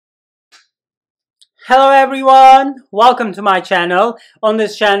Hello everyone, welcome to my channel. On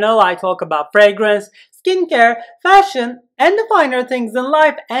this channel I talk about fragrance, skincare, fashion, and the finer things in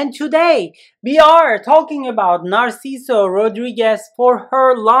life. And today we are talking about Narciso Rodriguez For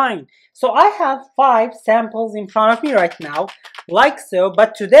Her line. So I have 5 samples in front of me right now, like so,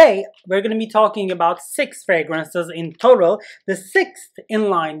 but today we're going to be talking about 6 fragrances in total. The 6th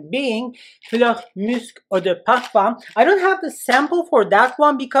in line being Fleur Musc Eau de Parfum. I don't have the sample for that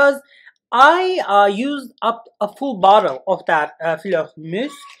one because I used up a full bottle of that Fleur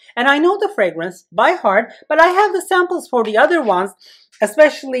Musc, and I know the fragrance by heart, but I have the samples for the other ones,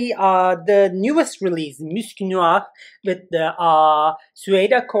 especially the newest release, Musc Noir, with the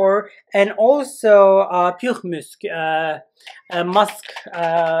Suede Accord, and also Pure Musc, Musk,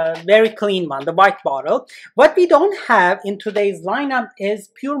 very clean one, the white bottle. What we don't have in today's lineup is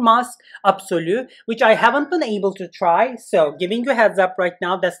Pure Musk Absolu, which I haven't been able to try, so giving you a heads up right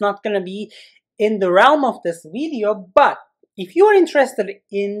now, that's not going to be in the realm of this video. But if you are interested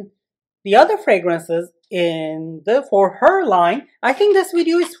in the other fragrances in the For Her line, I think this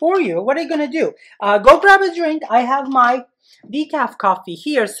video is for you. What are you going to do? Go grab a drink. I have my decaf coffee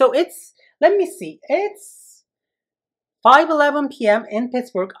here. So it's, let me see, it's 5:11 p.m. in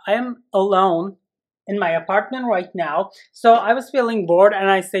Pittsburgh. I am alone in my apartment right now. So I was feeling bored and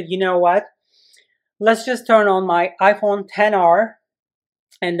I said, you know what? Let's just turn on my iPhone XR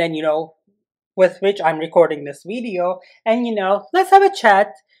and then, with which I'm recording this video, and let's have a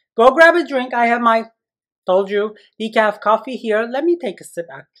chat. Go grab a drink. I have my, told you, decaf coffee here. Let me take a sip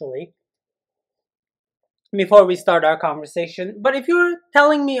actually before we start our conversation. But if you're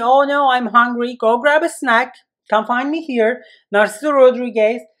telling me, oh no, I'm hungry, go grab a snack. Come find me here, Narciso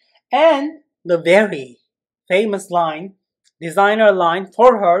Rodriguez, and the very famous line, designer line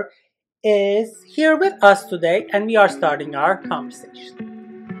For Her, is here with us today, and we are starting our conversation.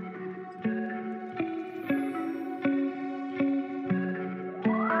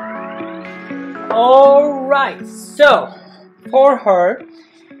 Alright, so For Her,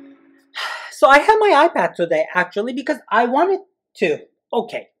 so I have my iPad today actually because I wanted to,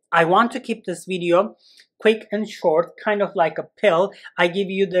 I want to keep this video quick and short, kind of like a pill. I give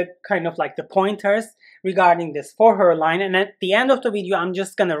you the kind of like the pointers regarding this For Her line, and at the end of the video I'm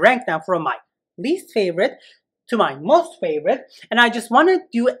just gonna rank them from my least favorite to my most favorite, and I just want to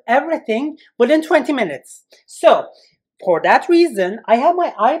do everything within 20 minutes. So for that reason, I have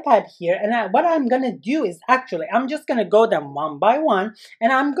my iPad here, and what I'm going to do is actually, I'm just going to go them one by one,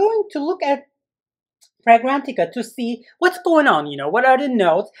 and I'm going to look at Fragrantica to see what's going on, what are the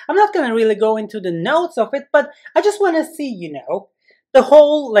notes. I'm not going to really go into the notes of it, but I just want to see, the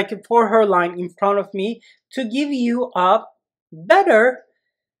whole, like, For Her line in front of me to give you a better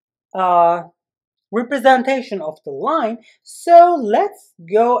representation of the line. So let's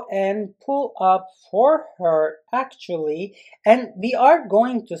go and pull up For Her actually, and we are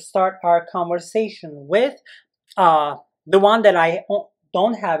going to start our conversation with the one that I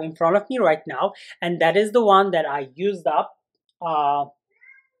don't have in front of me right now, and that is the one that I used up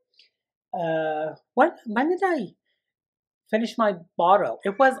when did I finish my bottle?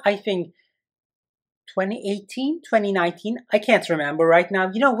 It was, I think, 2018, 2019, I can't remember right now.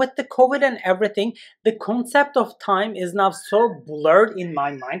 With the COVID and everything, the concept of time is now so blurred in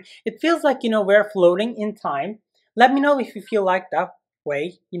my mind. It feels like, we're floating in time. Let me know if you feel like that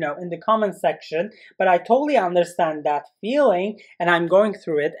way, in the comment section. But I totally understand that feeling, and I'm going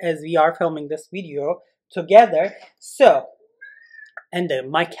through it as we are filming this video together. So, and then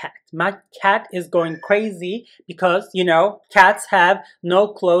my cat is going crazy because, cats have no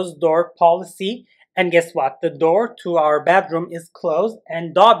closed door policy. And guess what? The door to our bedroom is closed,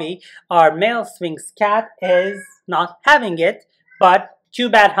 and Dobby, our male Sphinx cat, is not having it. But too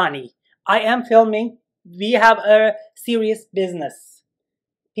bad, honey. I am filming. We have a serious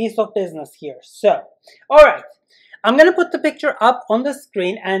piece of business here. So, alright. I'm going to put the picture up on the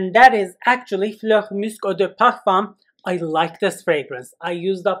screen, and that is actually Fleur Musc Eau de Parfum. I like this fragrance. I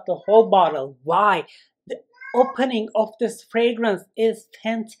used up the whole bottle. Why? The opening of this fragrance is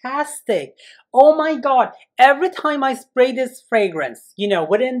fantastic. Oh my god, every time I spray this fragrance,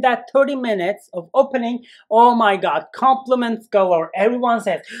 within that 30 minutes of opening, oh my god, compliments galore. Everyone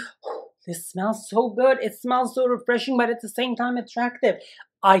says, oh, this smells so good. It smells so refreshing, but at the same time attractive.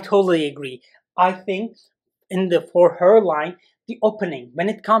 I totally agree. I think in the For Her line, the opening, when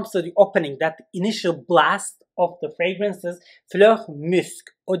it comes to the opening, that initial blast of the fragrances, Fleur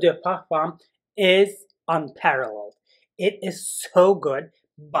Musc Eau de Parfum is unparalleled. It is so good,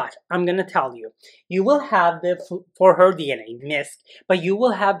 but I'm gonna tell you, you will have the For Her DNA Musc, but you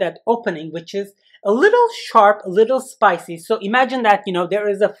will have that opening which is a little sharp, a little spicy. So imagine that, there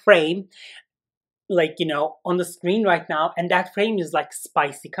is a frame like, you know, on the screen right now, and that frame is like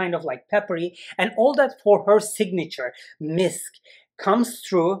spicy, kind of like peppery, and all that For Her signature Musc comes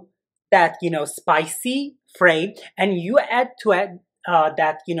through that, you know, spicy frame, and you add to it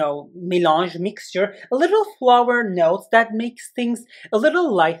that, you know, melange mixture, a little flower notes that makes things a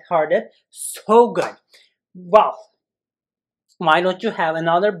little lighthearted. So good. Well, why don't you have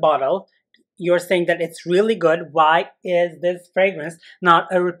another bottle? You're saying that it's really good. Why is this fragrance not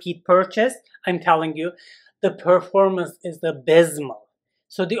a repeat purchase? I'm telling you, the performance is abysmal.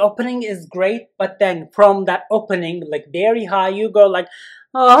 So the opening is great, but then from that opening, like very high, you go like,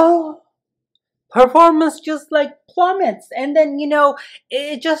 oh, performance just like plummets, and then, you know,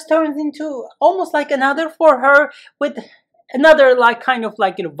 it just turns into almost like another For Her with another like kind of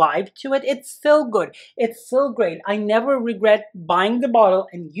like, you know, vibe to it. It's still good, it's still great. I never regret buying the bottle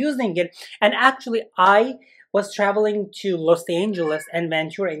and using it. And actually, I was traveling to Los Angeles and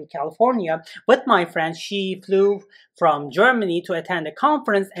Ventura in California with my friend. She flew from Germany to attend a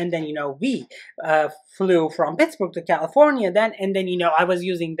conference, and then, you know, we flew from Pittsburgh to California then, and then, you know, I was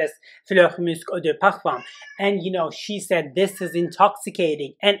using this Fleur Musc Eau de Parfum, and, you know, she said this is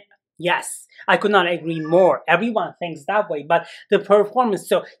intoxicating, and yes, I could not agree more. Everyone thinks that way, but the performance,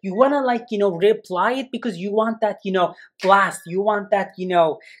 so you want to like, you know, reapply it because you want that, you know, blast, you want that, you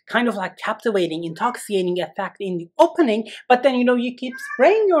know, kind of like captivating, intoxicating effect in the opening, but then, you know, you keep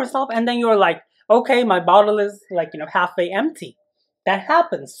spraying yourself, and then you're like, okay, my bottle is like, you know, halfway empty. That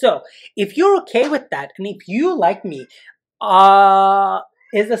happens. So if you're okay with that, and if you, like me,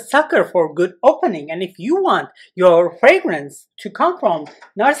 is a sucker for good opening, and if you want your fragrance to come from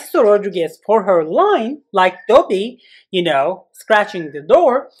Narciso Rodriguez For Her line, like Dobby, you know, scratching the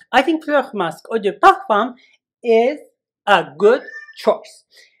door, I think Fleur Musc Eau de Parfum is a good choice.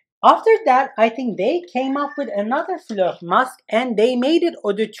 After that, I think they came up with another Fleur Musc, and they made it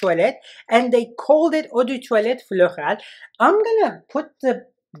Eau de Toilette, and they called it Eau de Toilette Florale. I'm gonna put the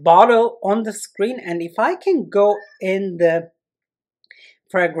bottle on the screen, and if I can go in the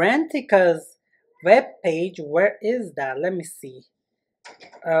Fragrantica's web page, where is that? Let me see.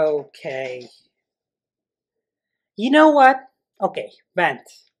 Okay. You know what? Okay, vent.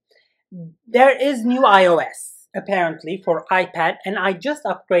 There is new iOS apparently for iPad, and I just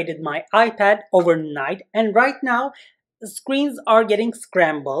upgraded my iPad overnight, and right now the screens are getting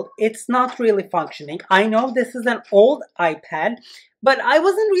scrambled. It's not really functioning. I know this is an old iPad, but I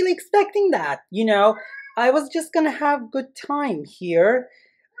wasn't really expecting that, you know. I was just gonna have good time here.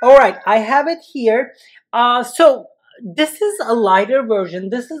 All right, I have it here. So this is a lighter version.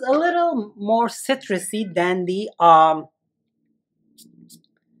 This is a little more citrusy than the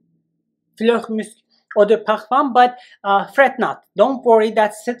Fleur Musc Eau de Parfum, but fret not. Don't worry,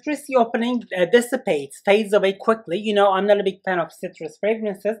 that citrusy opening dissipates, fades away quickly. You know, I'm not a big fan of citrus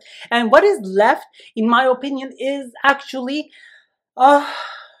fragrances. And what is left, in my opinion, is actually,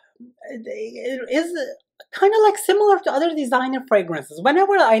 it is kind of like similar to other designer fragrances.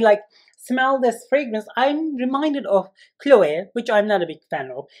 Whenever I like smell this fragrance, I'm reminded of Chloe, which I'm not a big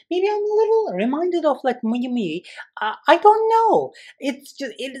fan of. Maybe I'm a little reminded of like Miami. I don't know. It's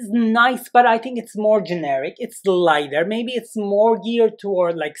just, it is nice, but I think it's more generic. It's lighter. Maybe it's more geared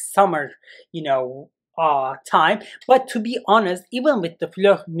toward like summer, you know, time. But to be honest, even with the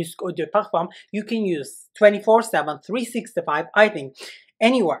Fleur Musc Eau de Parfum, you can use 24/7, 365, I think,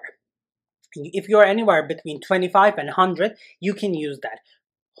 anywhere. If you're anywhere between 25 and 100, you can use that.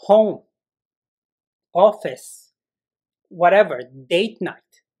 Home, office, whatever, date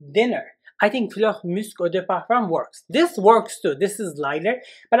night, dinner. I think Fleur Musc Eau de Parfum works. This works too. This is lighter,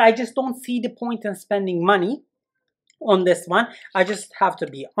 but I just don't see the point in spending money on this one. I just have to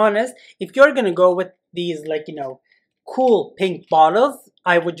be honest. If you're gonna go with these, like, you know, cool pink bottles,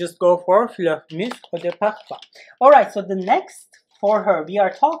 I would just go for Fleur Musc Eau de Parfum. Alright, so the next For Her we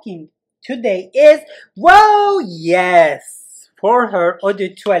are talking today is, whoa, yes, For Her Eau de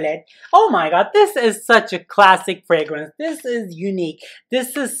Toilette. Oh my god, this is such a classic fragrance. This is unique.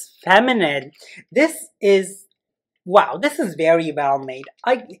 This is feminine. This is, wow, this is very well made.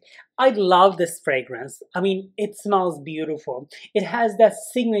 I love this fragrance. I mean, it smells beautiful. It has that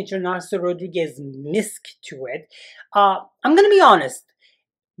signature Narciso Rodriguez Musc to it. I'm gonna be honest.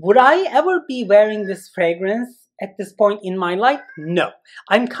 Would I ever be wearing this fragrance at this point in my life? No.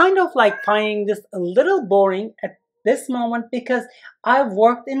 I'm kind of like finding this a little boring at this moment because I've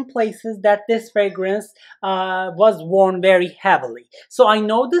worked in places that this fragrance was worn very heavily. So I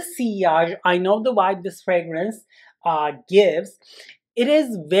know the sillage, I know the vibe this fragrance gives. It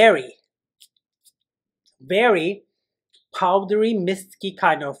is very, very powdery, misty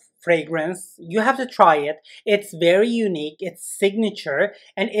kind of fragrance. You have to try it. It's very unique, it's signature,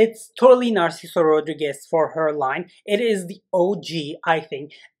 and it's totally Narciso Rodriguez For Her line. It is the OG, I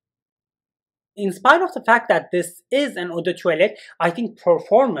think. In spite of the fact that this is an eau de toilette, I think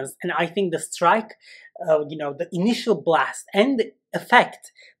performance and I think the strike, the initial blast and the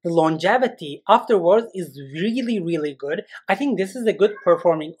effect, the longevity afterwards is really, really good. I think this is a good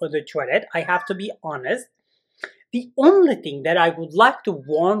performing eau de toilette. I have to be honest. The only thing that I would like to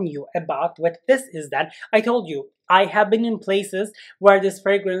warn you about with this is that I told you I have been in places where this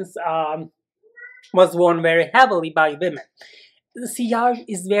fragrance was worn very heavily by women. The sillage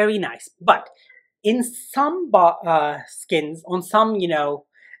is very nice, but in some skins, on some,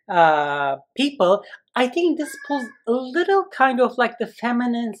 people, I think this pulls a little kind of like the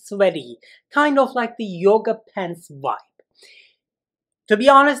feminine sweaty, kind of like the yoga pants vibe. To be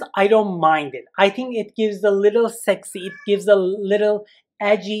honest, I don't mind it. I think it gives a little sexy, it gives a little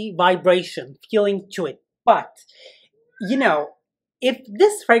edgy vibration feeling to it. But, if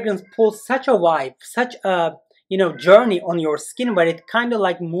this fragrance pulls such a vibe, such a journey on your skin where it kind of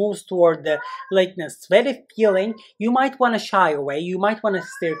like moves toward the like sweaty feeling, you might want to shy away, you might want to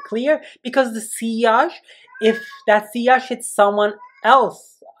steer clear, because the sillage, if that sillage hits someone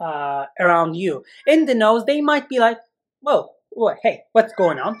else around you in the nose, they might be like, whoa, hey, what's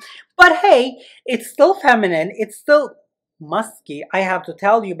going on? But hey, it's still feminine, it's still musky, I have to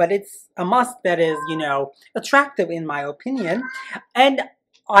tell you, but it's a musk that is, attractive in my opinion. And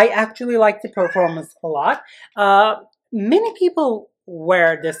I actually like the performance a lot. Many people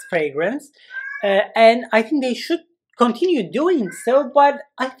wear this fragrance, and I think they should continue doing so, but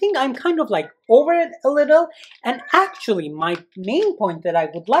I think I'm kind of like over it a little. And actually, my main point that I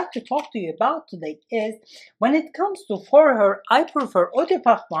would like to talk to you about today is, when it comes to For Her, I prefer Eau de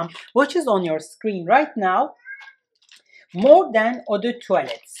Parfum, which is on your screen right now, more than eau de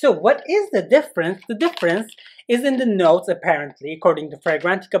toilette. So what is the difference? The difference is in the notes, apparently, according to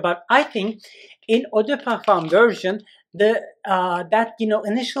Fragrantica, but I think in eau de parfum version, the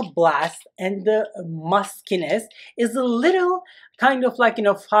initial blast and the muskiness is a little kind of like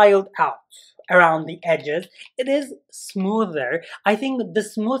filed out around the edges. It is smoother. I think the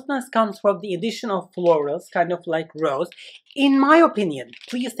smoothness comes from the addition of florals, kind of like rose. In my opinion,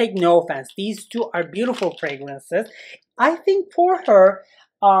 please take no offense, these two are beautiful fragrances. I think For Her,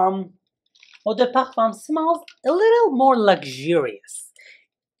 Eau de Parfum smells a little more luxurious,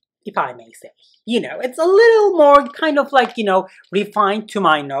 if I may say. It's a little more kind of like, refined to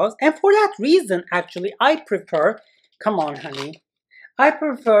my nose. And for that reason, actually, I prefer, come on, honey, I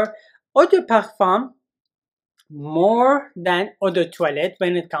prefer Eau de Parfum more than Eau de Toilette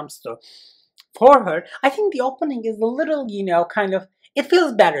when it comes to For Her. I think the opening is a little, kind of, it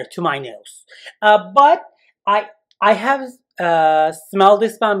feels better to my nose. But I have smelled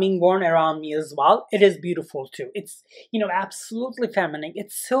this one being worn around me as well. It is beautiful too. It's, absolutely feminine.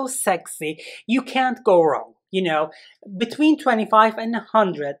 It's so sexy. You can't go wrong. Between 25 and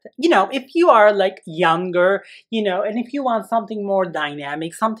 100, if you are like younger, and if you want something more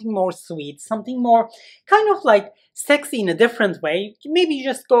dynamic, something more sweet, something more kind of like sexy in a different way, maybe you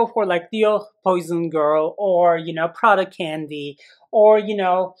just go for like the Poison Girl, or, Prada Candy, or,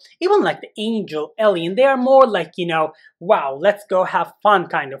 even like the Angel, Alien. They are more like, wow, let's go have fun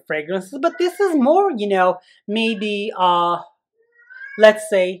kind of fragrances. But this is more, maybe, let's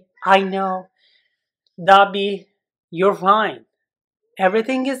say, I know, Dabi, you're fine.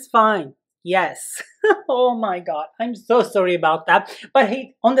 Everything is fine. Yes. Oh my god. I'm so sorry about that. But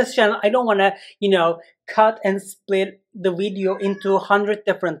hey, on this channel, I don't want to, cut and split the video into 100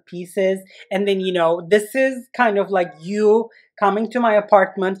 different pieces. And then, this is kind of like you coming to my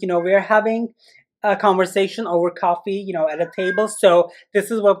apartment. We're having a conversation over coffee, at a table. So this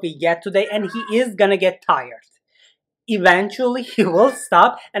is what we get today. And he is gonna get tired. Eventually, he will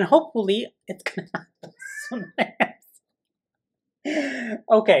stop. And hopefully, it's gonna happen soon.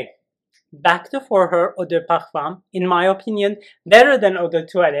 Okay, back to For Her Eau de Parfum. In my opinion, better than Eau de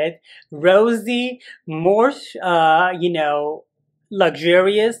Toilette. Rosy, more,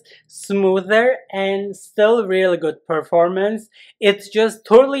 luxurious, smoother, and still really good performance. It's just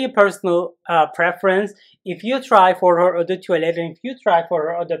totally a personal preference. If you try For Her Eau de Toilette, and if you try For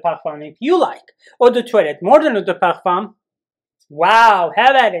Her Eau de Parfum, if you like Eau de Toilette more than Eau de Parfum, wow,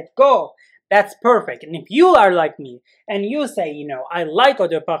 have at it, go. That's perfect. And if you are like me and you say, I like Eau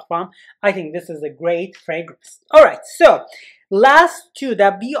de Parfum, I think this is a great fragrance. Alright, so last two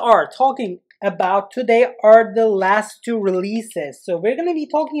that we are talking about today are the last two releases. So we're going to be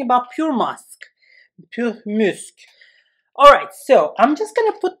talking about Fleur Musc. Alright, so I'm just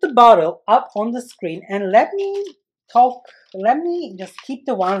going to put the bottle up on the screen and let me talk, let me just keep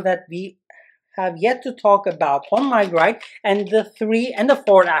the ones that we have yet to talk about on my right, and the 3 and the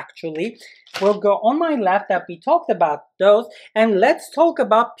 4 actually will go on my left that we talked about those. And let's talk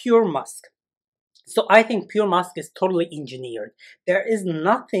about Pure Musc. So I think Pure Musc is totally engineered. There is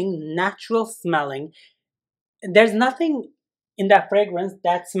nothing natural smelling. There's nothing in that fragrance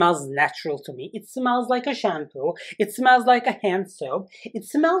that smells natural to me. It smells like a shampoo. It smells like a hand soap. It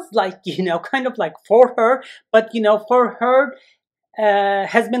smells like, you know, kind of like For Her, but you know, For Her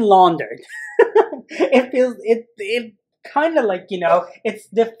has been laundered. It feels, it kind of like, you know, it's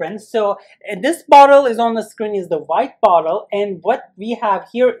different. So this bottle is on the screen, is the white bottle, and what we have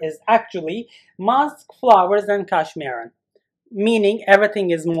here is actually musk, flowers, and cashmere, meaning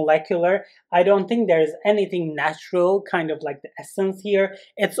everything is molecular. I don't think there is anything natural, kind of like the essence here.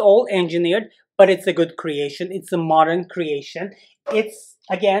 It's all engineered, but it's a good creation. It's a modern creation. It's,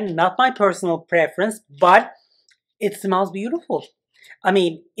 again, not my personal preference, but it smells beautiful. I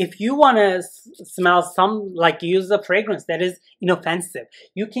mean, if you want to smell some, like use a fragrance that is inoffensive,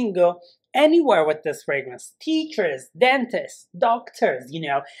 you can go anywhere with this fragrance. Teachers, dentists, doctors, you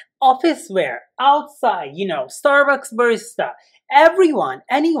know, office wear, outside, you know, Starbucks barista, everyone,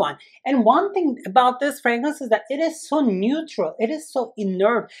 anyone. And one thing about this fragrance is that it is so neutral. It is so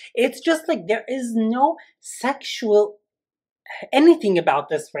inert. It's just like there is no sexual anything about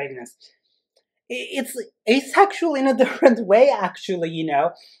this fragrance. It's asexual in a different way, actually, you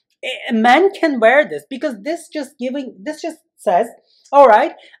know. A man can wear this because this just says, all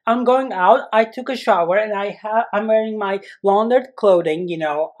right, I'm going out, I took a shower, and I'm wearing my laundered clothing, you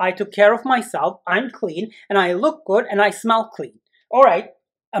know, I took care of myself, I'm clean, and I look good, and I smell clean. All right,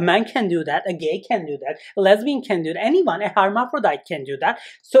 a man can do that, a gay can do that, a lesbian can do that, anyone, a hermaphrodite can do that.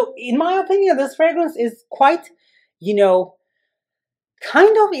 So in my opinion, this fragrance is quite, you know,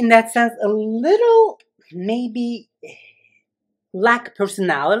 kind of in that sense, a little maybe lack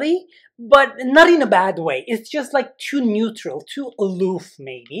personality, but not in a bad way. It's just like too neutral, too aloof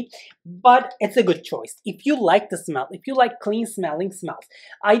maybe, but it's a good choice. If you like the smell, if you like clean smelling smells.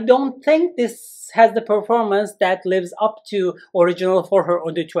 I don't think this has the performance that lives up to original For Her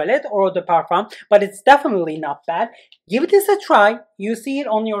or the Toilette or the Parfum, but it's definitely not bad. Give this a try. You see it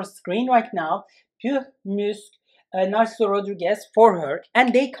on your screen right now. Fleur Musc, Narciso Rodriguez For Her,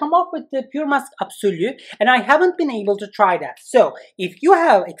 and they come up with the Pure Musc Absolu, and I haven't been able to try that. So if you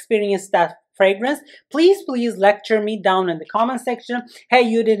have experienced that fragrance, please lecture me down in the comment section. Hey,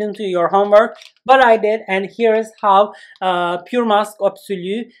 you didn't do your homework, but I did, and here is how Pure Musc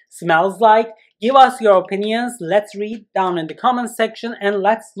Absolu smells like. Give us your opinions. Let's read down in the comment section and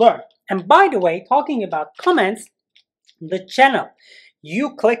let's learn. And by the way, talking about comments, the channel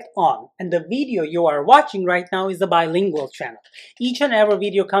you clicked on and the video you are watching right now is a bilingual channel. Each and every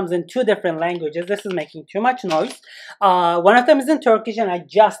video comes in 2 different languages. This is making too much noise. One of them is in Turkish and I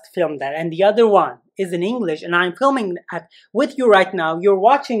just filmed that, and the other one is in English and I'm filming that with you right now. You're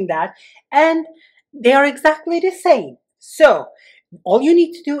watching that and they are exactly the same. So all you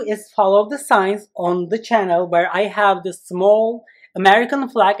need to do is follow the signs on the channel where I have the small American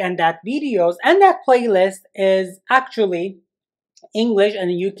flag, and that videos and that playlist is actually English,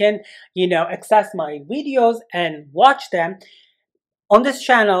 and you can, you know, access my videos and watch them. On this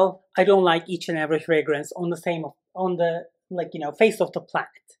channel, I don't like each and every fragrance on the like, you know, face of the planet.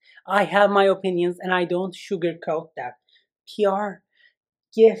 I have my opinions and I don't sugarcoat that. PR,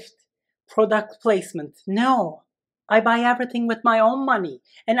 gift, product placement. No, I buy everything with my own money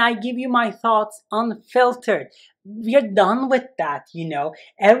and I give you my thoughts unfiltered. We're done with that, you know.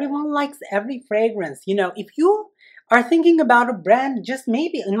 Everyone likes every fragrance. You know, if you are thinking about a brand, just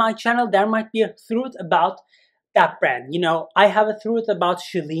maybe in my channel there might be a truth about that brand. You know, I have a truth about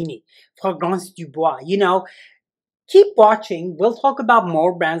Cellini, Fragrance du Bois. You know, keep watching. We'll talk about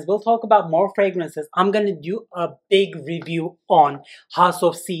more brands. We'll talk about more fragrances. I'm going to do a big review on House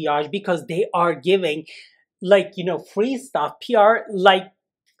of Sillage because they are giving, like, you know, free stuff, PR, like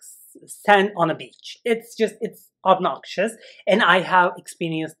sand on a beach. It's obnoxious, and I have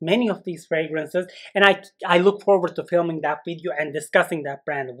experienced many of these fragrances, and I look forward to filming that video and discussing that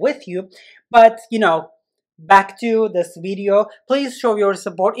brand with you. But, you know, back to this video, please show your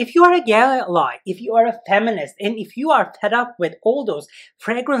support. If you are a ally, if you are a feminist, and if you are fed up with all those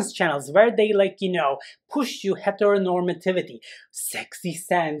fragrance channels where they, like, you know, push you heteronormativity, sexy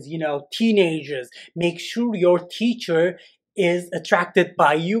scents, you know, teenagers, make sure your teacher is attracted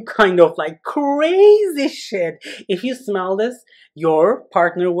by you, kind of like crazy shit. If you smell this, your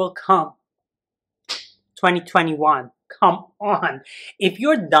partner will come. 2021. Come on. If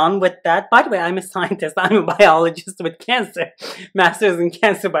you're done with that, by the way, I'm a scientist. I'm a biologist with cancer, master's in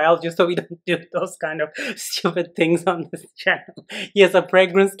cancer biology, so we don't do those kind of stupid things on this channel. Yes, a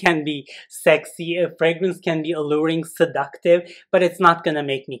fragrance can be sexy, a fragrance can be alluring, seductive, but it's not gonna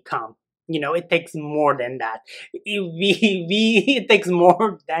make me come. You know, it takes more than that. It takes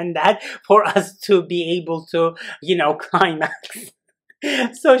more than that for us to be able to, you know, climax.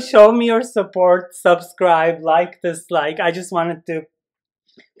 So show me your support, subscribe, like this, like. I just wanted to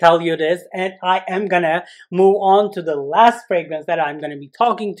tell you this, and I am gonna move on to the last fragrance that I'm gonna be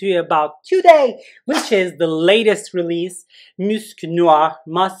talking to you about today, which is the latest release, Musc Noir,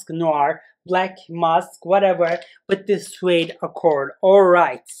 Musc Noir, Black Musk, whatever, with the suede accord.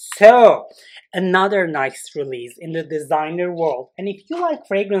 Alright, so another nice release in the designer world. And if you like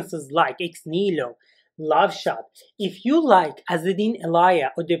fragrances like Ex Nihilo, Love Shot, if you like Azzedine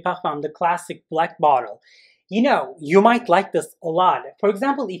Elia Eau de Parfum, the classic black bottle, you know, you might like this a lot. For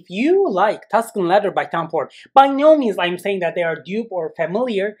example, if you like Tuscan Leather by Tom Ford, by no means I'm saying that they are dupe or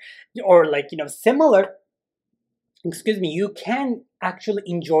familiar or like, you know, similar. Excuse me, you can actually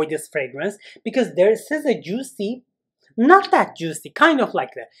enjoy this fragrance because there is a juicy, not that juicy, kind of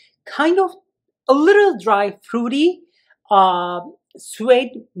like that, kind of a little dry, fruity,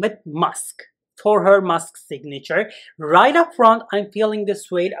 suede with musk. For Her musk signature. Right up front, I'm feeling the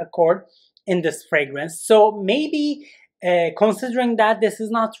suede accord in this fragrance. So maybe considering that this is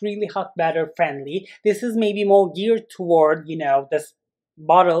not really hot batter friendly, this is maybe more geared toward, you know, this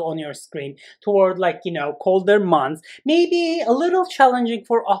bottle on your screen, toward like, you know, colder months, maybe a little challenging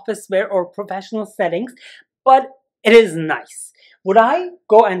for office wear or professional settings, but it is nice. Would I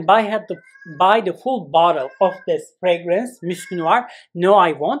go and buy the full bottle of this fragrance, Musc Noir? No,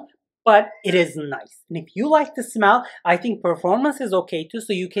 I won't. But it is nice. And if you like the smell, I think performance is okay too,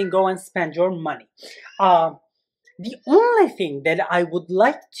 so you can go and spend your money. The only thing that I would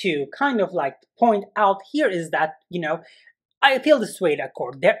like to kind of like point out here is that, you know, I feel the suede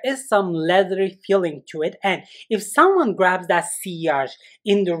accord. There is some leathery feeling to it, and if someone grabs that sillage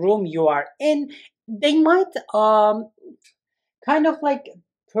in the room you are in, they might kind of like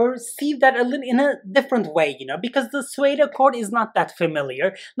perceive that a little in a different way, you know, because the suede accord is not that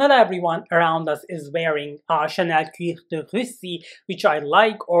familiar. Not everyone around us is wearing Chanel Cuir de Russie, which I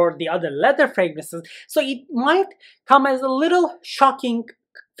like, or the other leather fragrances, so it might come as a little shocking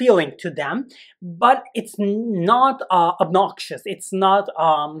feeling to them, but it's not obnoxious, it's not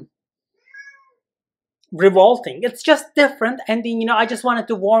revolting, it's just different. And then, you know, I just wanted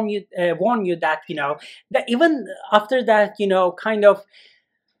to warn you that, you know, that even after that, you know, kind of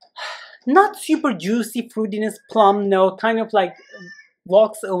not super juicy fruitiness plum note kind of like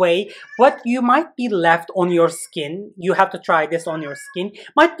walks away, what you might be left on your skin, you have to try this on your skin,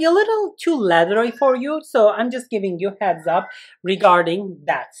 might be a little too leathery for you. So I'm just giving you heads up regarding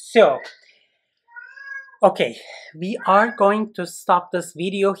that. So okay, we are going to stop this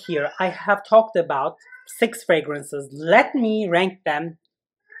video here. I have talked about 6 fragrances. Let me rank them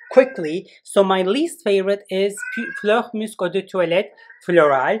quickly. So my least favorite is Fleur Musc Eau de Toilette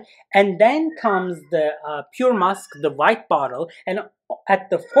Florale, and then comes the Pure Musk, the white bottle, and at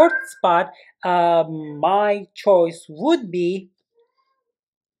the 4th spot, my choice would be,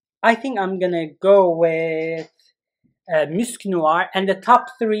 I think I'm gonna go with Musc Noir, and the top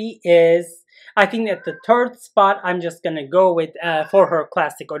 3 is, I think at the 3rd spot, I'm just gonna go with For Her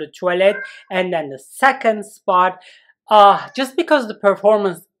Classic Eau de Toilette, and then the 2nd spot, just because the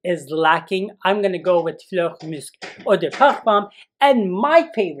performance is lacking, I'm gonna go with Fleur Musc Eau de Parfum, and my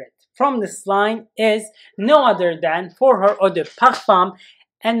favorite from this line is no other than For Her Eau de Parfum,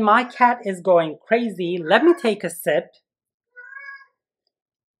 and my cat is going crazy. Let me take a sip.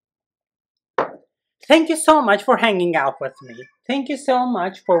 Thank you so much for hanging out with me. Thank you so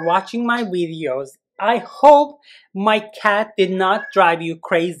much for watching my videos. I hope my cat did not drive you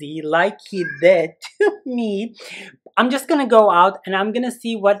crazy like he did to me. I'm just gonna go out and I'm gonna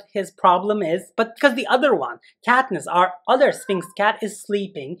see what his problem is. But because the other one, Katniss, our other Sphinx cat, is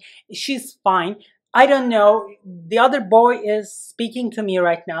sleeping. She's fine. I don't know. The other boy is speaking to me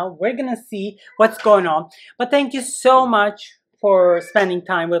right now. We're gonna see what's going on. But thank you so much for spending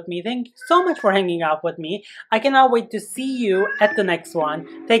time with me. Thank you so much for hanging out with me. I cannot wait to see you at the next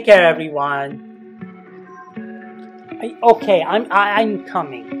one. Take care, everyone. Okay, I'm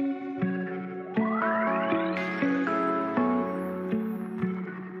coming.